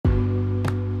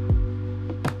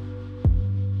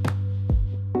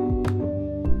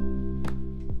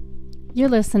You're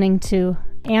listening to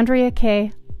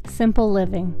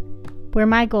Andreakayesimpleliving, where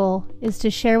my goal is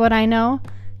to share what I know,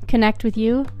 connect with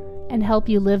you, and help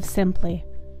you live simply.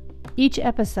 Each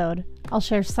episode, I'll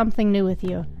share something new with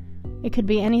you. It could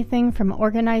be anything from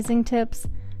organizing tips,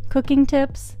 cooking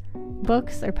tips,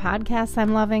 books or podcasts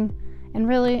I'm loving, and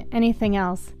really anything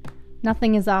else.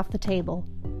 Nothing is off the table.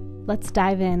 Let's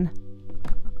dive in.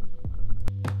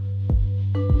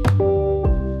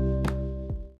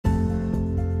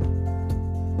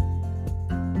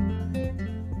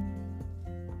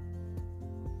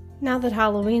 Now that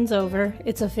Halloween's over,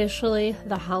 it's officially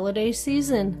the holiday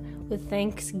season, with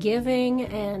Thanksgiving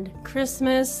and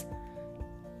Christmas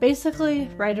basically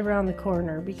right around the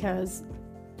corner, because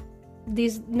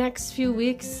these next few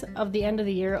weeks of the end of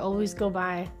the year always go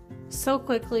by so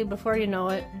quickly. Before you know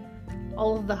it,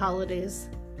 all of the holidays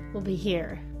will be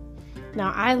here.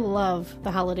 Now, I love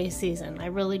the holiday season. I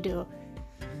really do.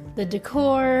 The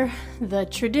decor, the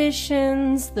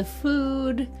traditions, the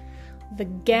food, the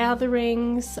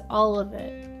gatherings, all of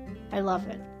it. I love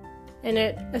it. And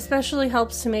it especially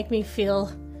helps to make me feel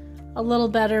a little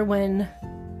better when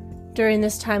during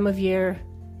this time of year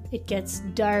it gets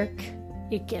dark,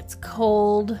 it gets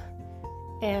cold,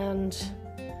 and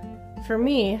for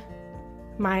me,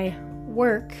 my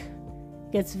work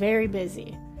gets very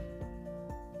busy.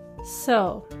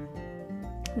 So,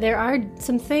 there are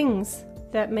some things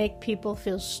that make people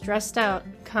feel stressed out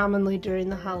commonly during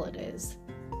the holidays.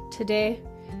 Today,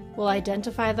 we'll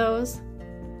identify those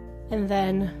and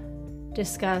then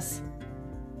discuss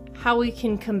how we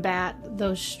can combat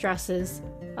those stresses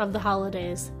of the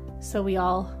holidays so we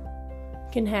all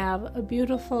can have a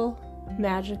beautiful,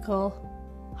 magical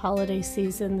holiday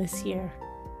season this year.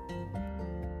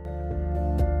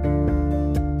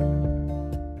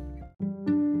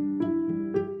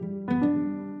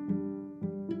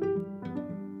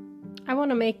 I want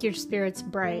to make your spirits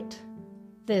bright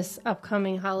this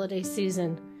upcoming holiday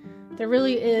season. There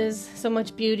really is so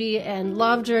much beauty and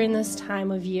love during this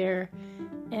time of year,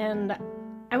 and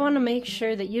I want to make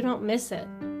sure that you don't miss it,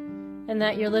 and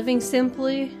that you're living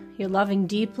simply, you're loving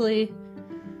deeply,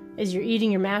 as you're eating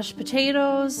your mashed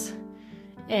potatoes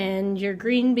and your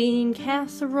green bean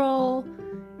casserole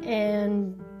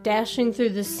and dashing through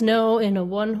the snow in a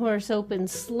one-horse open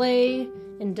sleigh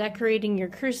and decorating your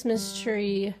Christmas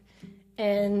tree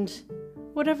and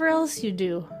whatever else you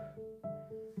do.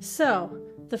 So,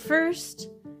 the first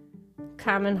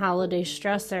common holiday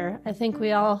stressor, I think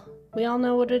we all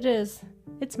know what it is.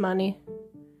 It's money.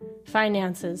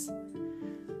 Finances.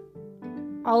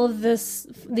 All of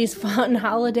these fun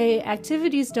holiday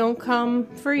activities don't come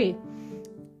free.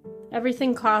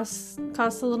 Everything costs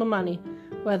a little money.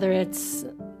 Whether it's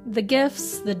the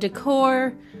gifts, the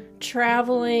decor,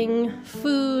 traveling,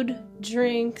 food,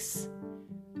 drinks,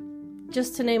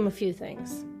 just to name a few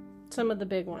things. Some of the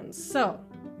big ones. So,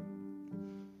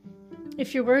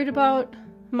 if you're worried about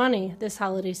money this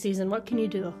holiday season, what can you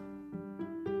do?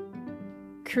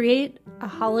 Create a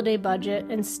holiday budget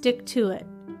and stick to it.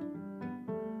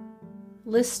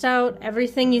 List out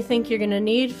everything you think you're going to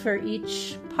need for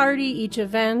each party, each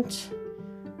event.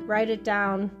 Write it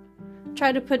down.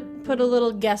 Try to put a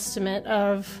little guesstimate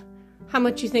of how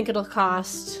much you think it'll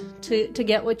cost to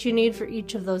get what you need for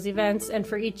each of those events and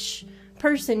for each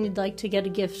person you'd like to get a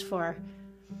gift for.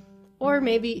 Or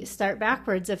maybe start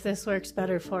backwards if this works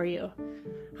better for you.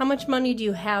 How much money do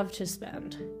you have to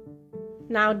spend?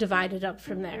 Now divide it up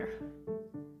from there.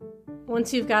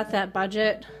 Once you've got that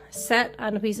budget set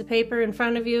on a piece of paper in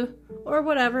front of you, or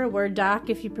whatever, a Word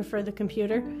doc if you prefer the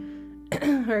computer,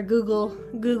 or a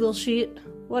Google sheet,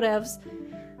 whatevs,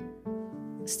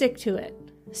 stick to it.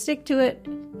 Stick to it.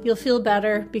 You'll feel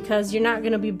better because you're not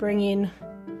going to be bringing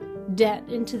debt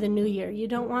into the new year. You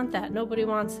don't want that. Nobody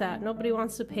wants that. Nobody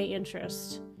wants to pay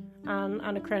interest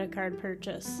on a credit card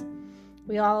purchase.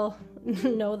 We all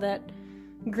know that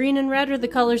green and red are the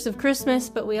colors of Christmas,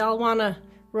 but we all want to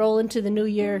roll into the new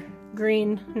year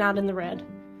green, not in the red.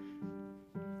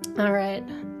 All right.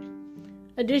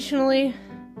 Additionally,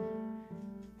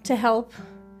 to help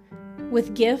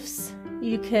with gifts,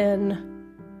 you can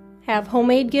have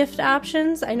homemade gift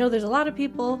options. I know there's a lot of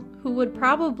people who would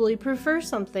probably prefer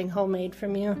something homemade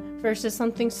from you versus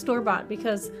something store-bought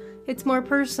because it's more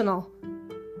personal,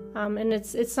 and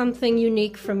it's something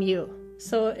unique from you.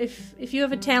 So if you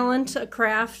have a talent, a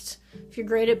craft, if you're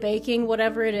great at baking,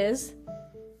 whatever it is,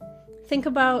 think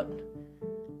about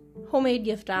homemade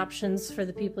gift options for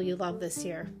the people you love this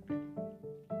year.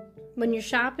 When you're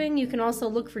shopping, you can also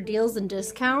look for deals and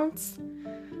discounts.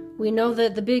 We know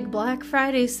that the big Black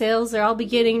Friday sales are all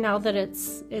beginning now that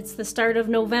it's the start of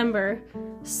November.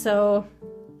 So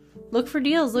look for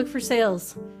deals, look for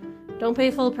sales. Don't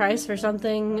pay full price for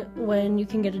something when you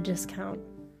can get a discount.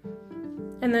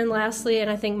 And then lastly, and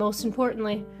I think most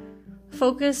importantly,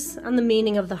 focus on the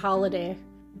meaning of the holiday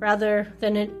rather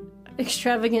than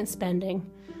extravagant spending.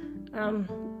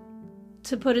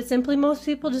 To put it simply, most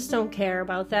people just don't care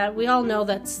about that. We all know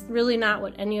that's really not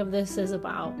what any of this is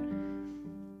about.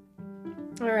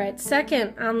 All right,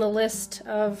 second on the list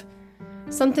of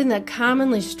something that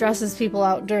commonly stresses people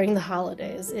out during the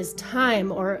holidays is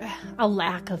time, or a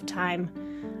lack of time.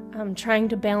 Trying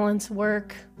to balance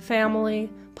work,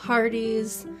 family,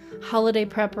 parties, holiday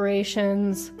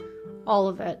preparations, all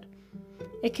of it.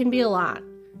 It can be a lot.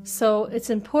 So it's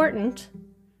important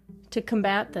to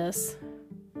combat this.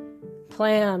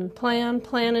 Plan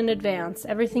in advance.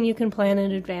 Everything you can plan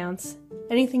in advance.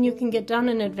 Anything you can get done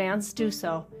in advance, do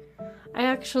so.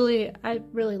 I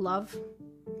really love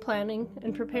planning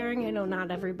and preparing. I know not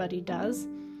everybody does,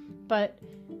 but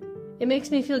it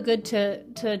makes me feel good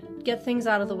to get things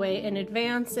out of the way in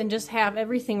advance and just have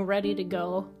everything ready to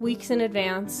go weeks in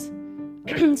advance.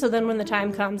 So then when the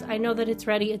time comes, I know that it's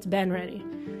ready, it's been ready.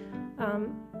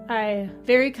 I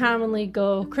very commonly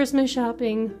go Christmas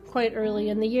shopping quite early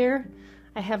in the year.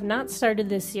 I have not started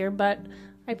this year, but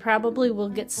I probably will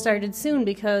get started soon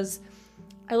because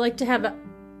I like to have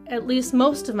at least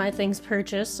most of my things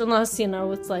purchased, unless,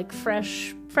 it's like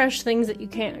fresh things that you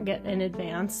can't get in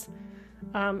advance,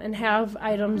 and have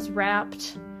items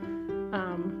wrapped,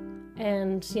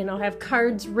 and, have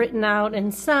cards written out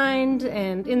and signed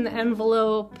and in the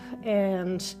envelope,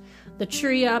 and the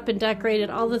tree up and decorated,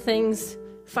 all the things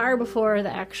far before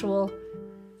the actual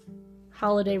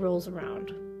holiday rolls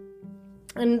around.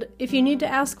 And if you need to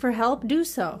ask for help, do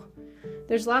so.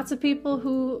 There's lots of people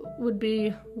who would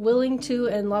be willing to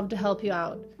and love to help you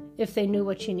out if they knew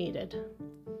what you needed.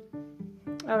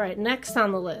 All right, next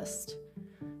on the list.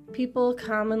 People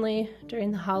commonly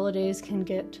during the holidays can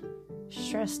get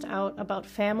stressed out about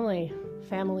family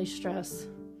stress.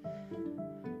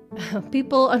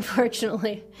 People,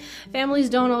 unfortunately, families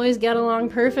don't always get along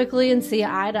perfectly and see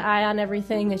eye to eye on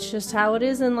everything. It's just how it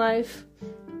is in life.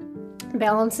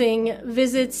 Balancing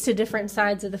visits to different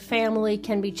sides of the family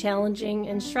can be challenging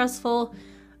and stressful,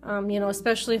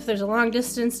 especially if there's a long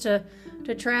distance to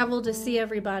travel to see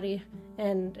everybody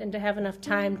and to have enough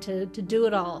time to do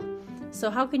it all. So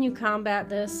how can you combat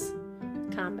this?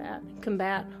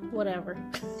 Combat, whatever.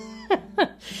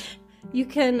 You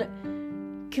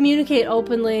can communicate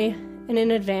openly and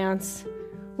in advance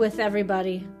with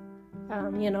everybody,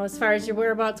 as far as your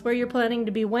whereabouts, where you're planning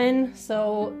to be when,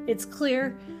 so it's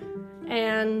clear.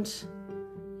 And,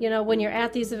 when you're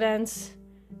at these events,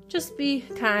 just be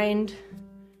kind.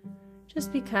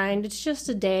 Just be kind. It's just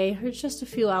a day, or it's just a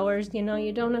few hours.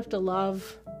 You don't have to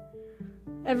love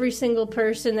every single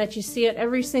person that you see at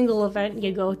every single event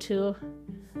you go to.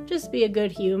 Just be a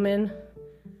good human.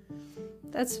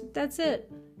 That's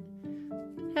it.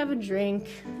 Have a drink,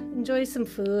 enjoy some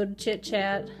food,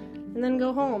 chit-chat, and then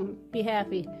go home. Be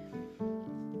happy.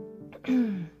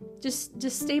 Just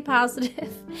stay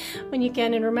positive when you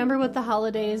can, and remember what the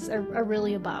holidays are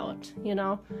really about,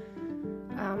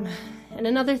 And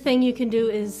another thing you can do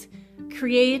is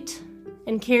create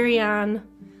and carry on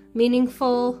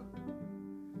meaningful,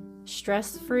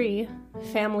 stress-free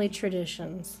family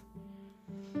traditions.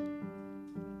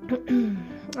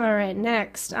 All right,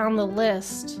 next on the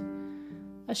list,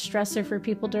 a stressor for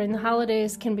people during the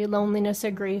holidays can be loneliness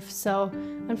or grief. So,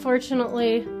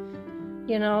 unfortunately,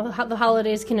 the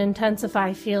holidays can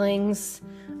intensify feelings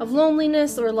of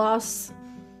loneliness or loss,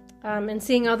 and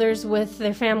seeing others with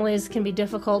their families can be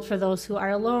difficult for those who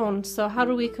are alone. So how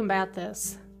do we combat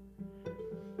this?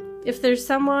 If there's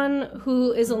someone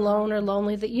who is alone or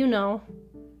lonely that you know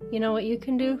what you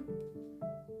can do?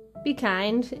 Be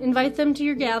kind. Invite them to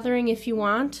your gathering if you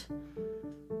want,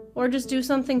 or just do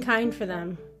something kind for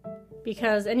them,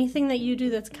 because anything that you do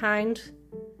that's kind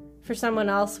for someone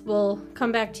else will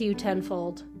come back to you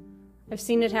tenfold. I've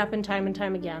seen it happen time and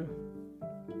time again.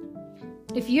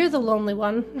 If you're the lonely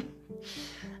one,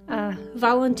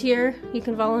 volunteer. You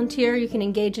can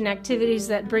engage in activities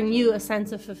that bring you a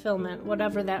sense of fulfillment,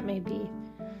 whatever that may be.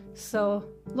 So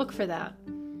look for that.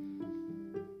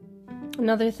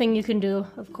 Another thing you can do,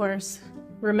 of course,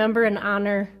 remember and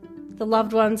honor the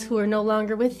loved ones who are no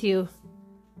longer with you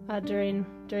during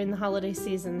the holiday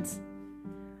seasons.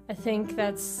 I think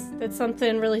that's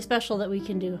something really special that we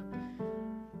can do.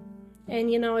 And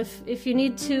if you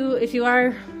need to, if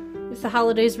the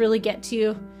holidays really get to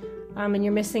you, and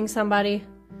you're missing somebody,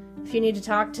 if you need to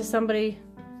talk to somebody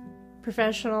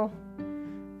professional,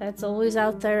 that's always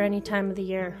out there any time of the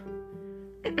year.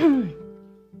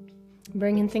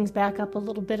 bringing things back up a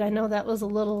little bit. I know that was a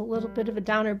little bit of a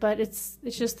downer, but it's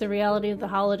just the reality of the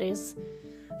holidays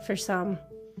for some.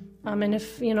 And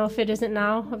if it isn't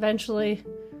now, eventually,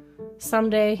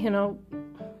 someday,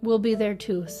 we'll be there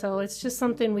too. So it's just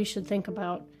something we should think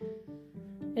about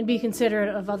and be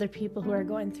considerate of other people who are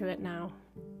going through it now.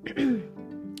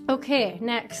 Okay,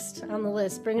 next on the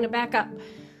list, bringing it back up.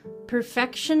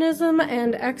 Perfectionism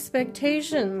and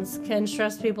expectations can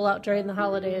stress people out during the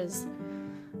holidays.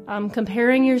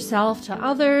 Comparing yourself to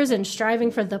others and striving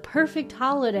for the perfect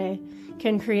holiday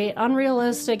can create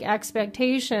unrealistic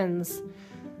expectations.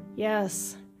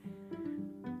 Yes.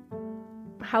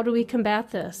 How do we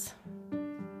combat this?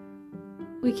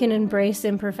 We can embrace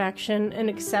imperfection and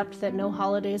accept that no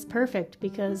holiday is perfect,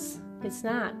 because it's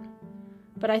not.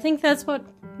 But I think that's what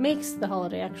makes the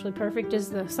holiday actually perfect,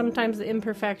 is sometimes the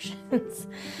imperfections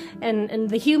and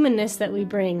the humanness that we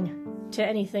bring to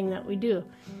anything that we do.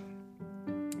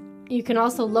 You can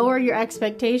also lower your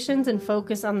expectations and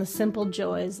focus on the simple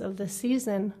joys of the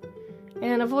season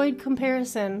and avoid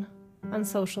comparison on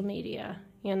social media.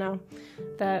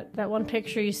 That one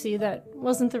picture you see that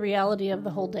wasn't the reality of the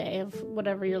whole day of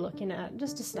whatever you're looking at,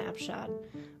 just a snapshot.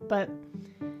 But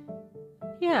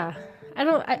yeah,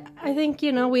 I think,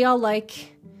 we all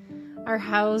like our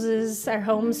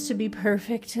homes to be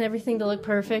perfect and everything to look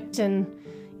perfect, and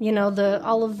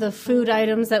all of the food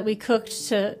items that we cooked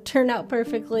to turn out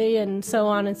perfectly, and so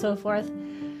on and so forth.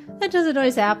 That doesn't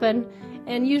always happen,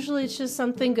 and usually it's just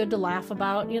something good to laugh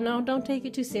about. Don't take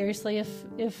it too seriously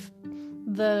if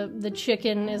the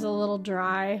chicken is a little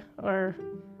dry or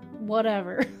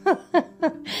whatever.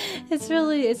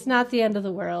 It's not the end of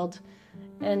the world,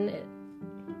 and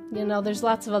there's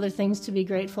lots of other things to be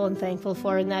grateful and thankful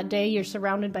for in that day. You're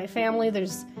surrounded by family.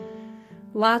 There's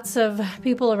lots of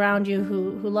people around you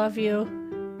who love you,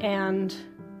 and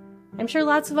I'm sure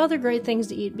lots of other great things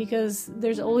to eat, because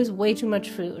there's always way too much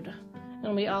food,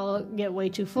 and we all get way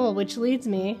too full, which leads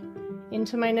me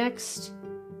into my next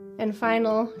and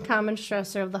final common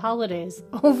stressor of the holidays: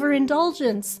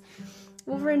 overindulgence.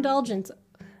 Overindulgence.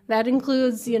 That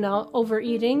includes,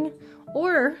 overeating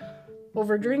or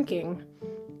overdrinking.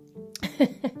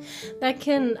 That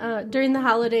can, during the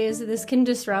holidays, this can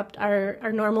disrupt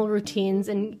our normal routines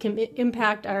and can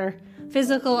impact our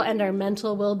physical and our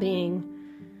mental well-being.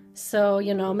 So,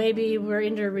 maybe we're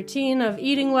into a routine of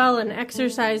eating well and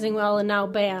exercising well, and now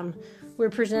bam,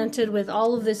 we're presented with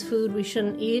all of this food we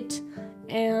shouldn't eat,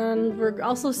 and we're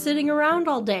also sitting around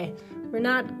all day. We're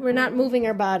not moving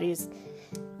our bodies.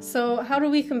 So how do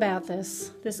we combat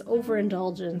this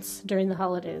overindulgence during the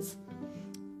holidays?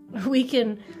 We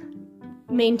can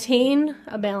maintain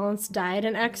a balanced diet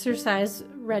and exercise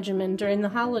regimen during the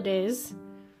holidays.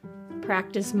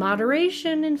 Practice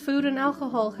moderation in food and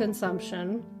alcohol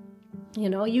consumption.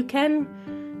 You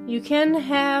can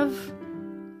have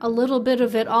a little bit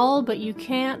of it all, but you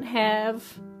can't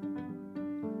have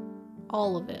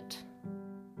all of it.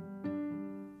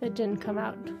 That didn't come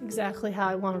out exactly how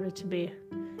I wanted it to be.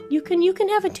 You can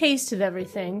have a taste of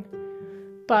everything,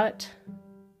 but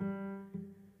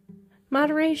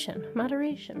moderation,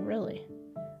 really.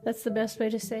 That's the best way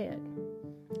to say it.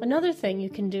 Another thing you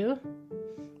can do,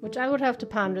 which I would have to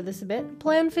ponder this a bit,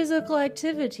 plan physical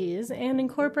activities and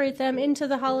incorporate them into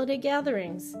the holiday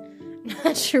gatherings.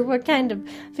 Not sure what kind of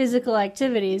physical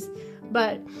activities,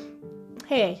 but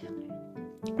hey,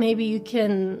 maybe you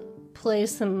can play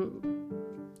some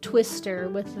Twister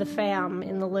with the fam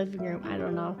in the living room. I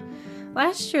don't know.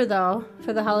 Last year, though,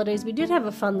 for the holidays, we did have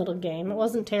a fun little game. It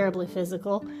wasn't terribly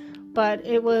physical, but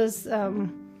it was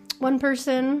one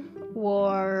person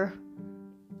wore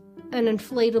an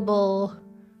inflatable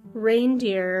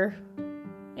reindeer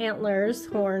antlers,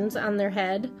 horns on their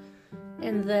head,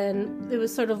 and then it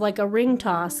was sort of like a ring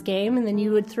toss game, and then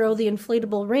you would throw the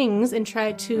inflatable rings and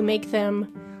try to make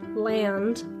them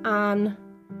land on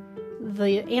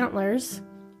the antlers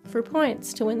for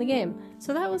points to win the game.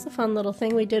 So that was a fun little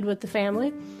thing we did with the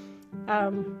family.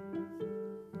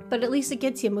 But at least it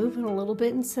gets you moving a little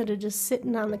bit instead of just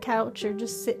sitting on the couch or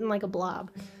just sitting like a blob.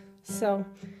 So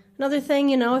another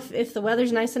thing, if the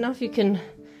weather's nice enough, you can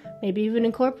maybe even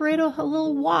incorporate a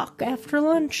little walk after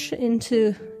lunch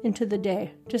into the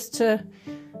day, just to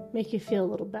make you feel a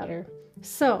little better.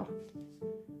 So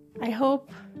I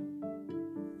hope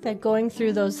that going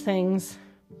through those things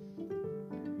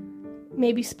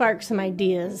maybe spark some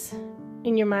ideas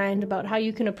in your mind about how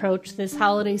you can approach this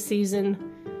holiday season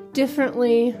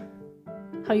differently,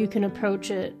 how you can approach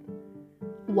it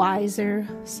wiser,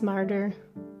 smarter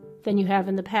than you have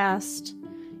in the past.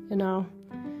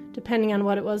 Depending on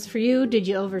what it was for you. Did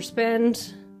you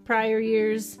overspend prior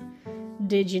years?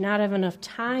 Did you not have enough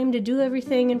time to do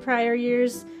everything in prior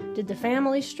years? Did the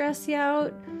family stress you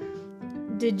out?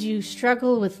 Did you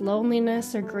struggle with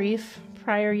loneliness or grief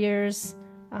prior years?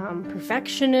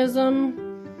 Perfectionism?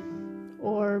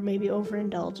 Or maybe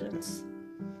overindulgence?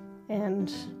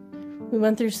 And we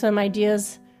went through some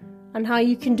ideas on how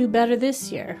you can do better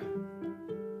this year.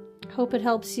 Hope it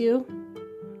helps you.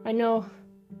 I know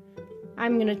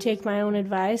I'm going to take my own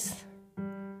advice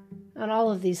on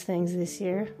all of these things this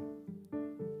year.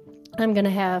 I'm going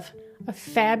to have a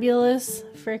fabulous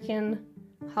frickin'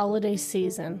 holiday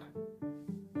season.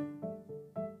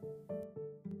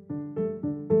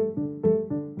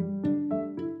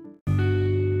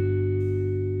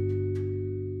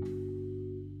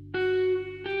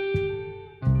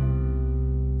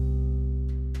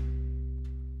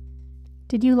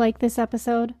 Did you like this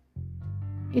episode?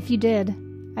 If you did,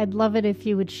 I'd love it if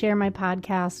you would share my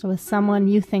podcast with someone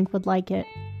you think would like it,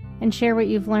 and share what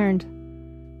you've learned.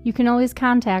 You can always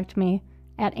contact me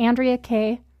at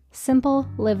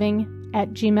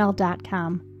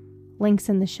Andreakayesimpleliving@gmail.com. Links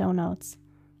in the show notes.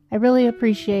 I really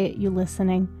appreciate you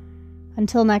listening.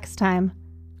 Until next time,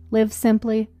 live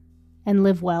simply and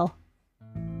live well.